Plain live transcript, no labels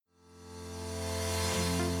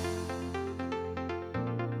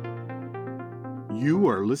You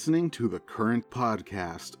are listening to the Current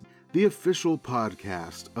Podcast, the official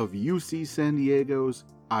podcast of UC San Diego's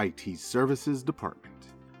IT Services Department.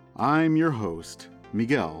 I'm your host,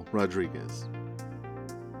 Miguel Rodriguez.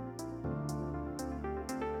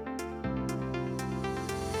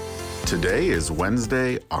 Today is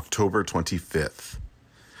Wednesday, October 25th.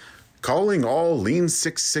 Calling all Lean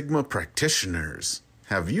Six Sigma practitioners.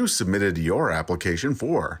 Have you submitted your application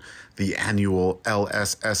for the annual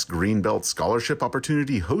LSS Greenbelt Scholarship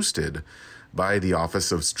opportunity hosted by the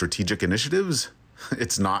Office of Strategic Initiatives?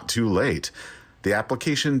 It's not too late. The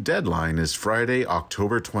application deadline is Friday,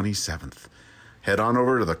 October 27th. Head on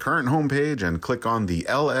over to the Current homepage and click on the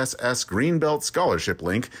LSS Greenbelt Scholarship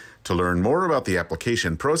link to learn more about the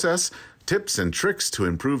application process, tips and tricks to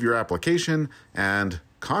improve your application, and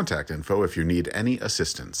contact info if you need any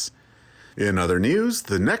assistance. In other news,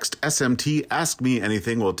 the next SMT Ask Me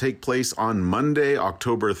Anything will take place on Monday,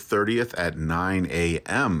 October 30th at 9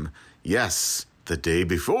 a.m. Yes, the day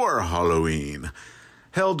before Halloween.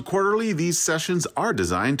 Held quarterly, these sessions are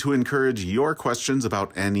designed to encourage your questions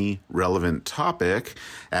about any relevant topic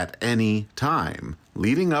at any time,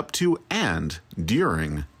 leading up to and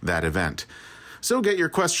during that event. So get your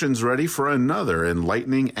questions ready for another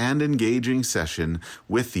enlightening and engaging session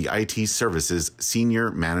with the IT Services Senior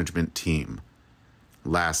Management Team.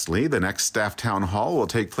 Lastly, the next Staff Town Hall will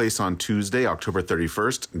take place on Tuesday, October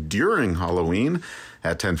 31st during Halloween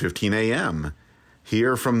at 10:15 a.m.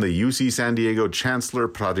 Hear from the UC San Diego Chancellor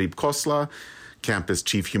Pradeep Khosla, Campus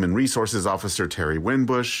Chief Human Resources Officer Terry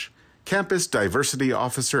Winbush, Campus Diversity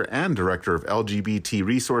Officer and Director of LGBT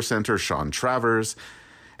Resource Center Sean Travers,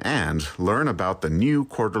 and learn about the new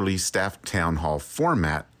quarterly Staff Town Hall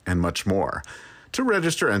format and much more. To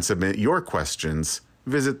register and submit your questions,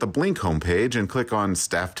 visit the Blink homepage and click on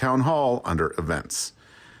Staff Town Hall under Events.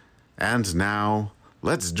 And now,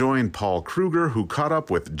 let's join Paul Kruger, who caught up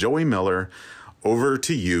with Joey Miller. Over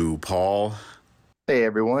to you, Paul. Hey,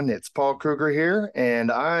 everyone. It's Paul Kruger here,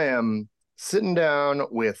 and I am sitting down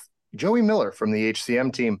with Joey Miller from the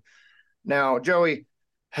HCM team. Now, Joey,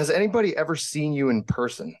 has anybody ever seen you in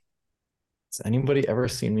person? Has anybody ever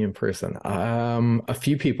seen me in person? A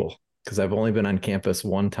few people, because I've only been on campus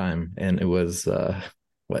one time, and it was, a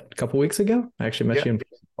couple weeks ago? I actually met you in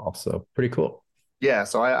person, Paul, so pretty cool. Yeah,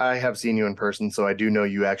 so I have seen you in person, so I do know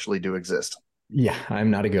you actually do exist. Yeah, I'm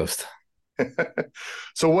not a ghost.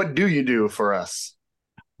 So what do you do for us?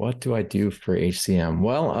 What do I do for HCM?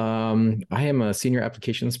 Well, I am a senior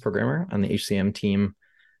applications programmer on the HCM team.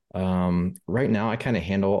 Right now, I kind of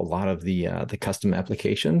handle a lot of the custom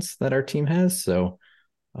applications that our team has. So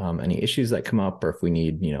any issues that come up, or if we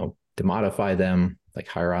need, to modify them, like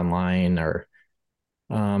Hire Online, or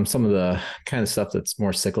some of the kind of stuff that's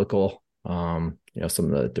more cyclical, some of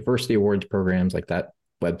the diversity awards programs, like that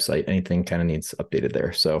website, anything kind of needs updated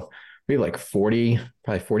there. So we have like 40,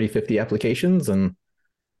 50 applications. And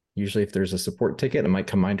usually if there's a support ticket, it might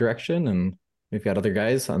come my direction. And we've got other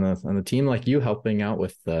guys on the team like you helping out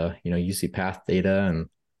with UC Path data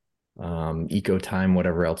and eco time,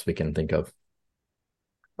 whatever else we can think of.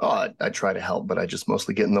 Oh, I try to help, but I just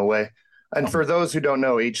mostly get in the way. And for those who don't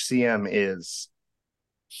know, HCM is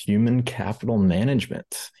Human Capital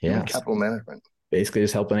Management. Yeah, Human Capital Management. Basically,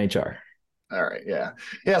 just helping HR. All right,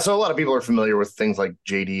 yeah. So a lot of people are familiar with things like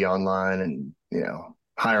JD Online and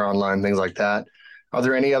Hire Online, things like that. Are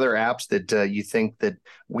there any other apps that you think that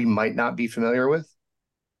we might not be familiar with?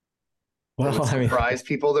 Well, surprise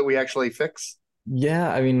people that we actually fix?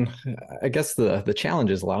 Yeah, I guess the challenge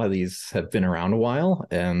is a lot of these have been around a while,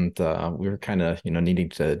 and we were kind of needing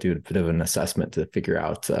to do a bit of an assessment to figure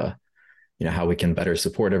out how we can better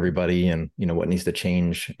support everybody, and what needs to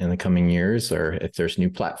change in the coming years, or if there's new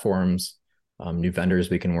platforms, new vendors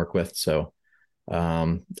we can work with. So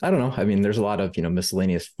I don't know. There's a lot of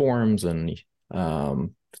miscellaneous forms and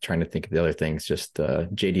trying to think of the other things. Just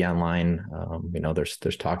JD Online.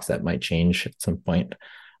 There's talks that might change at some point.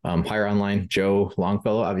 Hire Online. Joe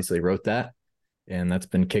Longfellow obviously wrote that, and that's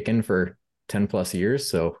been kicking for 10 plus years.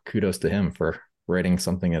 So kudos to him for writing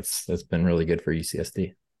something that's been really good for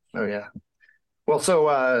UCSD. Oh yeah. Well,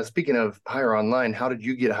 so speaking of Hire Online, how did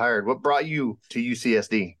you get hired? What brought you to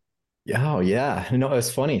UCSD? Oh, yeah. It's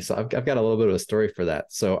funny. So I've got a little bit of a story for that.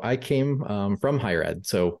 So I came from higher ed.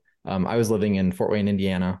 So I was living in Fort Wayne,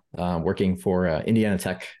 Indiana, working for Indiana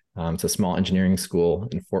Tech. It's a small engineering school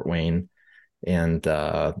in Fort Wayne. And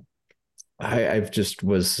I just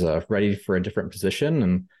was ready for a different position.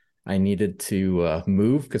 And I needed to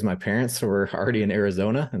move because my parents were already in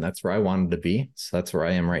Arizona, and that's where I wanted to be. So that's where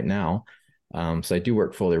I am right now. So I do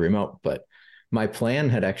work fully remote, but my plan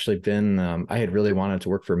had actually been, I had really wanted to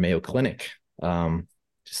work for Mayo Clinic.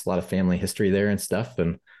 just a lot of family history there and stuff.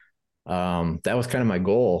 And that was kind of my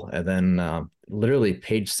goal. And then literally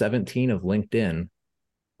page 17 of LinkedIn,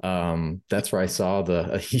 that's where I saw the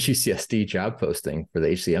UCSD job posting for the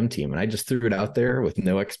HCM team. And I just threw it out there with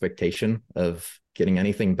no expectation of getting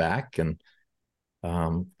anything back. And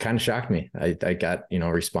kind of shocked me. I got, a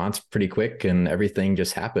response pretty quick and everything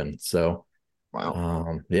just happened. So,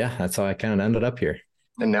 Wow. Yeah, that's how I kind of ended up here.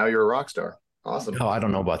 And now you're a rock star. Awesome. Oh, I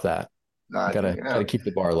don't know about that. Gotta keep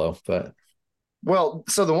the bar low, but well,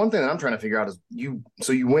 so the one thing that I'm trying to figure out is you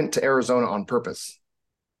went to Arizona on purpose.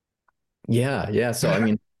 yeah. So, I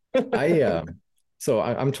mean,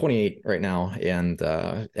 I'm 28 right now. And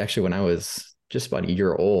actually when I was just about a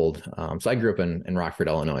year old, so I grew up in Rockford,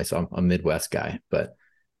 Illinois. So I'm a Midwest guy, but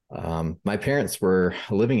my parents were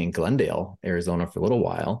living in Glendale, Arizona for a little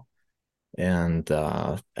while, and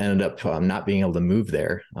ended up not being able to move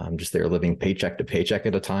there. Just they were living paycheck to paycheck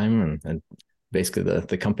at a time, and basically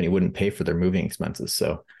the company wouldn't pay for their moving expenses.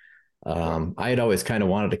 So I had always kind of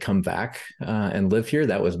wanted to come back and live here.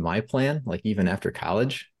 That was my plan, like even after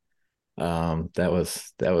college. That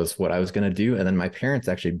was what I was going to do. And then my parents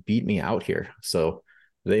actually beat me out here. So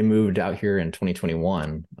they moved out here in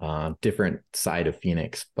 2021, different side of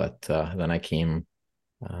Phoenix. But then I came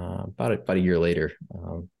about a year later,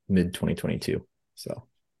 mid 2022. So.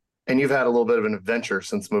 And you've had a little bit of an adventure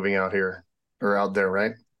since moving out here or out there,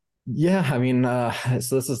 right? Yeah, I mean,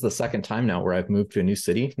 so this is the second time now where I've moved to a new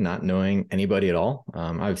city, not knowing anybody at all.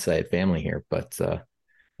 Obviously I had family here, but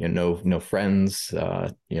no friends.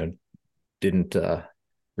 Didn't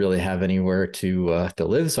really have anywhere to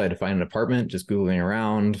live, so I had to find an apartment. Just Googling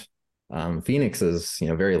around. Phoenix is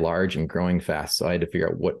very large and growing fast, so I had to figure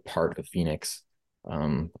out what part of Phoenix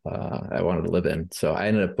I wanted to live in. So I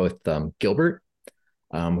ended up with Gilbert,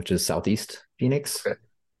 which is southeast Phoenix. Okay.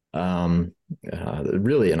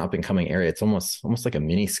 Really an up and coming area. It's almost like a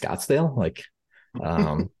mini Scottsdale, like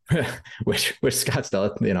which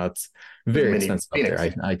Scottsdale, it's very expensive up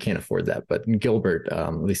there. I can't afford that, but Gilbert,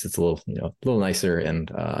 at least it's a little nicer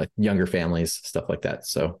and younger families, stuff like that.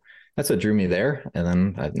 So that's what drew me there. And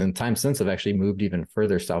then in time since, I've actually moved even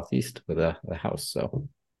further southeast with a house. So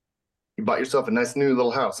you bought yourself a nice new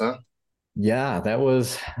little house, huh? Yeah, that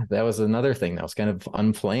was another thing that was kind of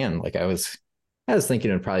unplanned. Like I was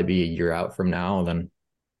thinking it'd probably be a year out from now, and then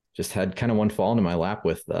just had kind of one fall into my lap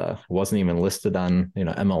with wasn't even listed on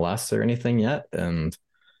MLS or anything yet, and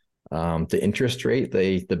the interest rate,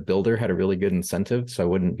 the builder had a really good incentive, so I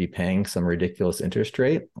wouldn't be paying some ridiculous interest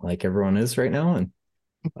rate like everyone is right now, and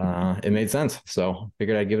it made sense. So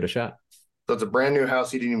figured I'd give it a shot. So it's a brand new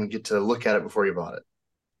house. You didn't even get to look at it before you bought it.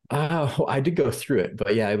 I did go through it,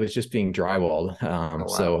 but yeah, it was just being drywalled. Oh, wow.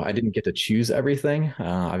 So I didn't get to choose everything.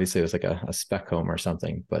 Obviously it was like a spec home or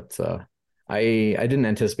something, but I didn't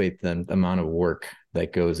anticipate the amount of work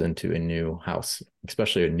that goes into a new house,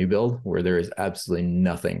 especially a new build where there is absolutely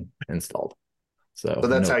nothing installed. So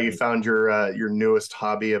that's how you found your newest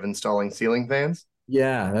hobby of installing ceiling fans?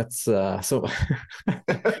 Yeah, that's so. So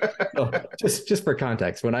just for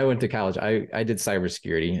context, when I went to college, I did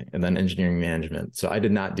cybersecurity and then engineering management. So I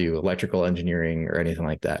did not do electrical engineering or anything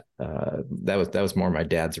like that. That was more my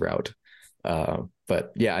dad's route.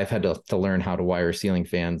 But yeah, I've had to learn how to wire ceiling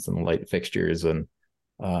fans and light fixtures, and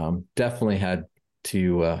definitely had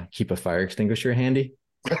to keep a fire extinguisher handy.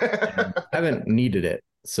 Haven't needed it.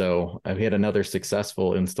 So I've had another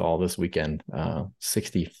successful install this weekend,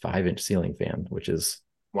 65-inch ceiling fan, which is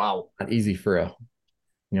wow, not easy for a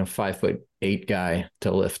 5'8" guy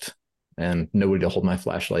to lift, and nobody to hold my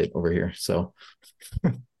flashlight over here. So,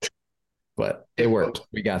 but it worked.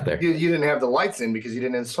 We got there. You didn't have the lights in because you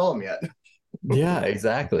didn't install them yet. Yeah,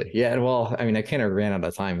 exactly. Yeah. Well, I mean, I kind of ran out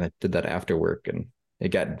of time. I did that after work, and it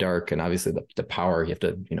got dark, and obviously the power, you have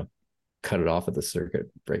to, cut it off at the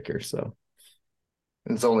circuit breaker. So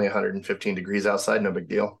it's only 115 degrees outside. No big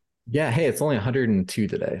deal. Yeah. Hey, it's only 102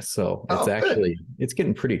 today. So it's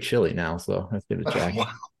getting pretty chilly now. So let's get a jacket.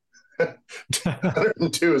 Wow.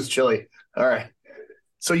 102 is chilly. All right.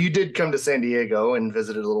 So you did come to San Diego and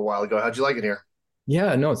visited a little while ago. How'd you like it here?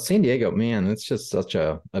 Yeah, no, it's San Diego, man. It's just such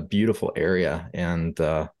a beautiful area. And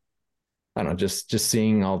I don't know, just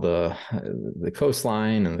seeing all the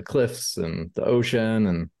coastline and the cliffs and the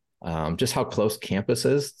ocean, and just how close campus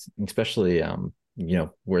is, especially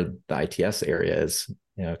where the ITS area is,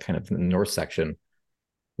 kind of in the north section.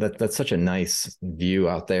 That's such a nice view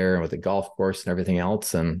out there with the golf course and everything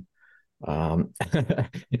else. And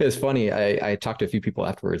it's funny. I talked to a few people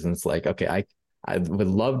afterwards, and it's like, okay, I would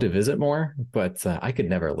love to visit more, but I could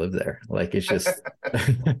never live there. Like, it's just,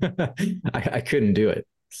 I couldn't do it.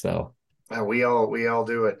 So we all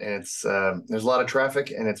do it. And it's, there's a lot of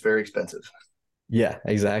traffic and it's very expensive. Yeah,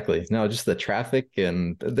 exactly. No, just the traffic,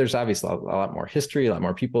 and there's obviously a lot more history, a lot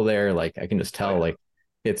more people there. Like I can just Oh, tell, yeah. like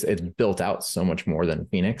it's built out so much more than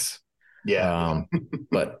Phoenix. Yeah.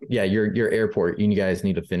 But yeah, your airport, you guys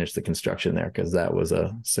need to finish the construction there because that was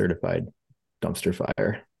a certified dumpster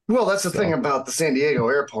fire. Well, that's the thing So about the San Diego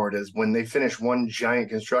airport is when they finish one giant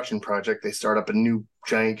construction project, they start up a new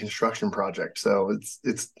giant construction project. So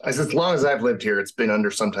it's as long as I've lived here, it's been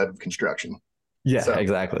under some type of construction. yeah, So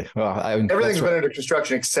exactly. Well, everything's that's been under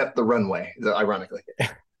construction except the runway, ironically.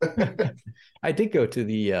 I did go to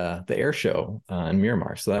the air show in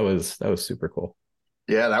Miramar, so that was super cool.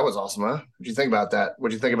 Yeah, that was awesome, huh? What'd you think about that?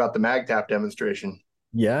 What'd you think about the MagTap demonstration?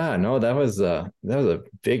 Yeah, no, that was a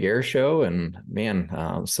big air show, and man,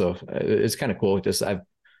 so it's kind of cool. Just I've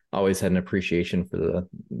always had an appreciation for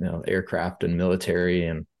the aircraft and military,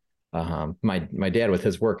 and my dad with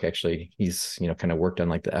his work actually, he's kind of worked on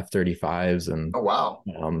like the F-35s and Oh wow.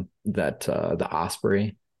 that the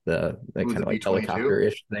Osprey, that Ooh, kind the of like V-22. helicopter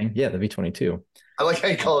ish thing. Yeah, the V-22. I like how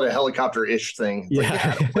you call it a helicopter-ish thing. It's like,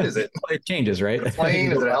 Yeah, yeah, what is it? it changes, right? A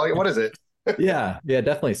plane? Is it a heli? What is it? Yeah, yeah, it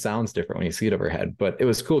definitely sounds different when you see it overhead, but it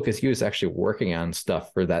was cool because he was actually working on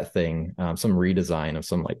stuff for that thing, some redesign of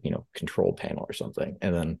some like control panel or something,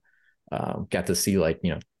 and then got to see like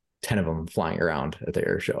 10 of them flying around at the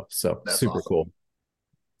air show. So That's super awesome. cool.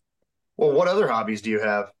 Well, what other hobbies do you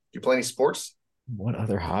have? Do you play any sports? What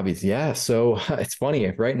other hobbies? Yeah, so it's funny.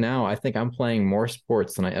 Right now, I think I'm playing more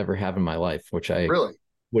sports than I ever have in my life, which I Really?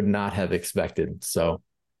 would not have expected. So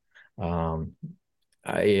um,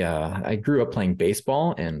 I grew up playing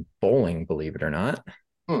baseball and bowling, believe it or not.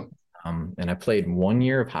 Hmm. And I played 1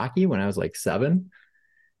 year of hockey when I was like 7,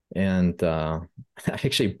 and I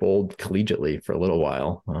actually bowled collegiately for a little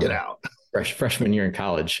while, Get out. freshman year in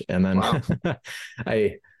college, and then Wow.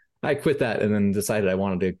 I I quit that and then decided I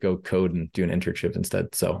wanted to go code and do an internship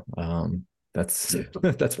instead. So that's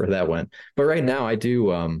that's where that went. But right now I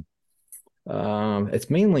do. It's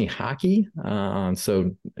mainly hockey.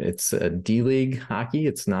 So it's a D League hockey.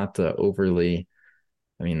 It's not overly.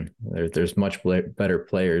 I mean, there's much better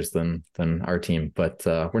players than our team, but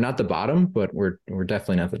we're not the bottom, but we're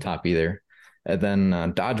definitely not the top either. And then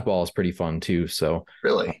dodgeball is pretty fun too. So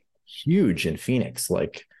Really? huge in Phoenix,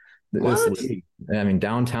 like this What? league. I mean,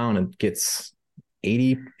 downtown it gets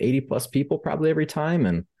 80 plus people probably every time,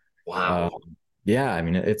 and uh, Wow. yeah, I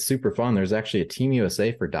mean it's super fun. There's actually a Team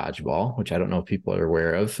USA for dodgeball, which I don't know if people are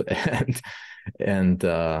aware of, and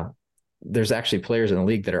there's actually players in the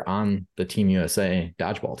league that are on the Team USA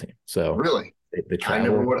dodgeball team. So Really? they I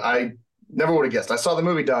never travel. would I never would have guessed. I saw the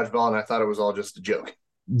movie Dodgeball and I thought it was all just a joke.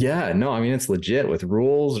 Yeah, no, I mean it's legit with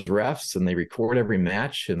rules, refs, and they record every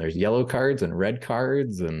match, and there's yellow cards and red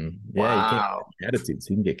cards, and yeah, you can't Wow. have attitude,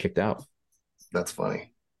 so you can get kicked out. That's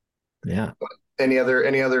funny. Yeah. Any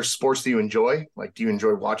other sports that you enjoy? Like, do you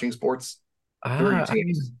enjoy watching sports? Who are your I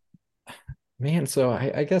teams? mean, man, so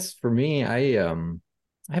I guess for me, I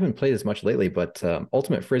haven't played as much lately, but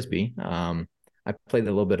Ultimate Frisbee, I played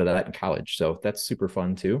a little bit of that in college, so that's super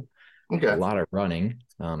fun too. A Okay. lot of running.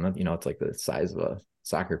 It's like the size of a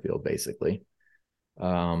soccer field basically.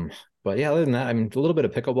 Um, but yeah, other than that, I mean, a little bit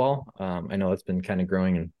of pickleball. I know it's been kind of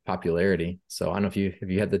growing in popularity. So I don't know if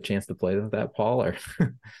you had the chance to play with that, Paul, or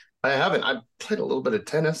I haven't. I played a little bit of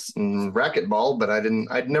tennis and racquetball, but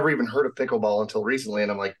I'd never even heard of pickleball until recently.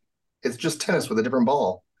 And I'm like, it's just tennis with a different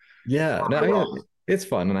ball. yeah, Am no, I wrong? it's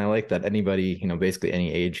fun, and I like that anybody, basically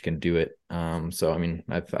any age can do it. So I mean,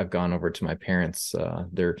 I've gone over to my parents,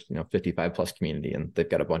 they're 55 plus community, and they've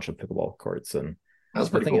got a bunch of pickleball courts, and That was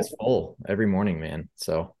the pretty thing cool. is full every morning, man.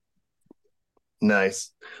 So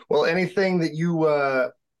Nice. Well, anything that you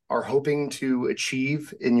are hoping to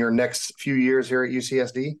achieve in your next few years here at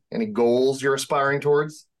UCSD? Any goals you're aspiring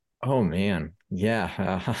towards? oh man,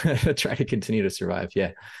 yeah, try to continue to survive.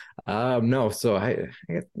 Yeah, no, so I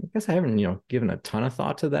guess I haven't given a ton of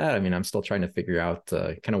thought to that. I mean, I'm still trying to figure out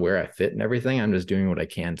kind of where I fit and everything. I'm just doing what I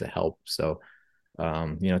can to help. So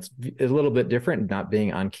it's a little bit different not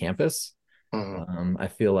being on campus. Mhm. I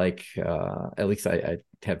feel like at least I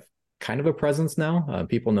have kind of a presence now.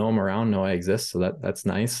 People know I'm around, know I exist, so that's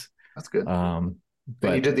nice. That's good. Um,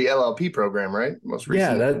 And you but did the LLP program, right? Most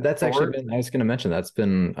yeah, recent that's actually cohort. been, I was going to mention that's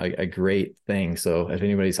been a great thing. So if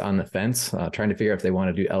anybody's on the fence, trying to figure out if they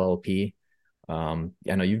want to do LLP, I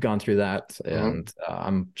know you've gone through that, Mhm. and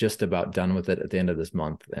I'm just about done with it at the end of this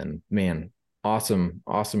month. And man, awesome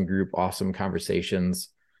group, awesome conversations,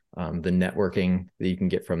 the networking that you can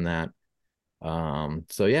get from that.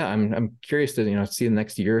 So yeah, I'm curious to see the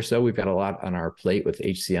next year or so. We've got a lot on our plate with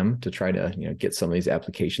HCM to try to get some of these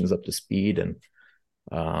applications up to speed, and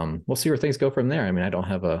we'll see where things go from there. I mean, I don't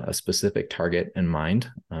have a specific target in mind,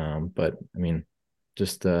 but I mean,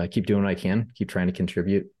 just keep doing what I can, keep trying to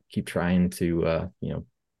contribute, keep trying to,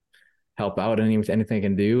 help out with anything I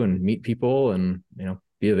can do and meet people and,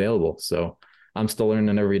 be available. So I'm still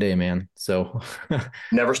learning every day, man. So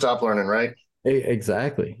Never stop learning, right?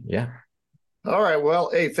 exactly. Yeah. All right.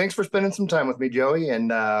 Well, hey, thanks for spending some time with me, Joey,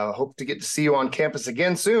 and hope to get to see you on campus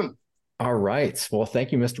again soon. All right. Well,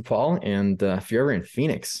 thank you, Mr. Paul. And if you're ever in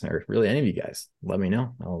Phoenix or really any of you guys, let me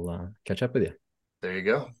know. I'll catch up with you. There you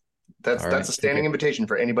go. That's right, a standing invitation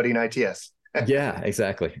for anybody in ITS. Yeah,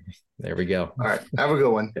 exactly. There we go. All right. Have a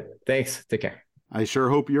good one. Thanks. Take care. I sure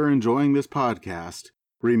hope you're enjoying this podcast.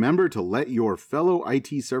 Remember to let your fellow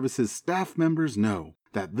IT services staff members know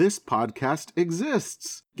that this podcast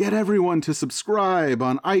exists. Get everyone to subscribe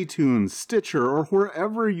on iTunes, Stitcher, or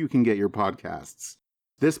wherever you can get your podcasts.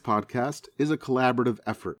 This podcast is a collaborative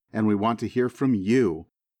effort, and we want to hear from you.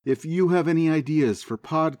 If you have any ideas for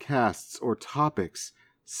podcasts or topics,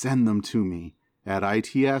 send them to me at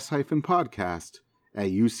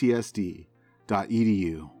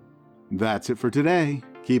its-podcast@ucsd.edu. That's it for today.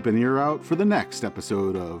 Keep an ear out for the next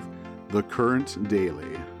episode of The Current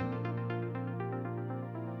Daily.